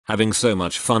having so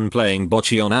much fun playing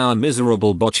bocce on our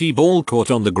miserable bocce ball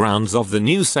court on the grounds of the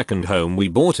new second home we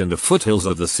bought in the foothills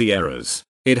of the Sierras.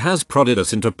 It has prodded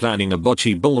us into planning a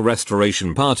bocce ball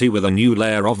restoration party with a new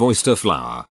layer of oyster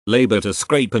flour, labor to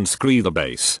scrape and scree the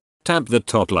base, tap the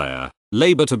top layer,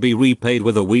 labor to be repaid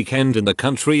with a weekend in the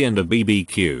country and a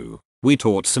BBQ. We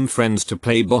taught some friends to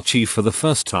play bocce for the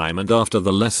first time, and after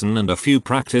the lesson and a few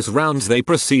practice rounds they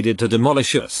proceeded to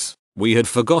demolish us. We had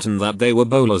forgotten that they were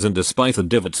bowlers, and despite the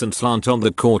divots and slant on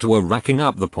the court were racking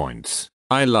up the points.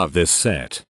 I love this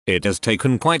set. It has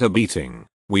taken quite a beating.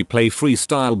 We play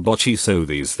freestyle bocce, so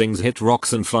these things hit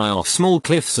rocks and fly off small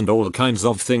cliffs and all kinds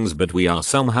of things, but we are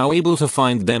somehow able to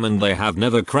find them and they have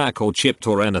never cracked or chipped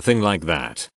or anything like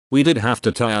that. We did have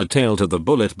to tie our tail to the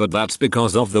bullet, but that's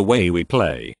because of the way we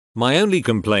play. My only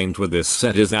complaint with this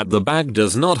set is that the bag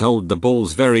does not hold the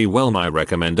balls very well. My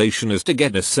recommendation is to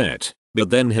get a set, but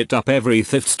then hit up every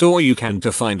thrift store you can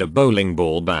to find a bowling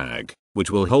ball bag, which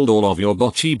will hold all of your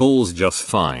bocce balls just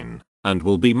fine, and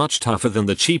will be much tougher than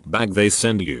the cheap bag they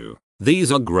send you.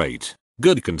 These are great,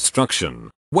 good construction,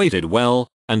 weighted well,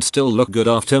 and still look good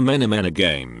after many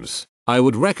games. I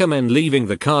would recommend leaving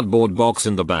the cardboard box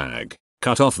in the bag,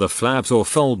 cut off the flaps or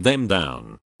fold them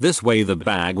down. This way the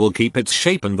bag will keep its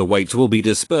shape and the weight will be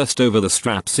dispersed over the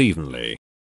straps evenly.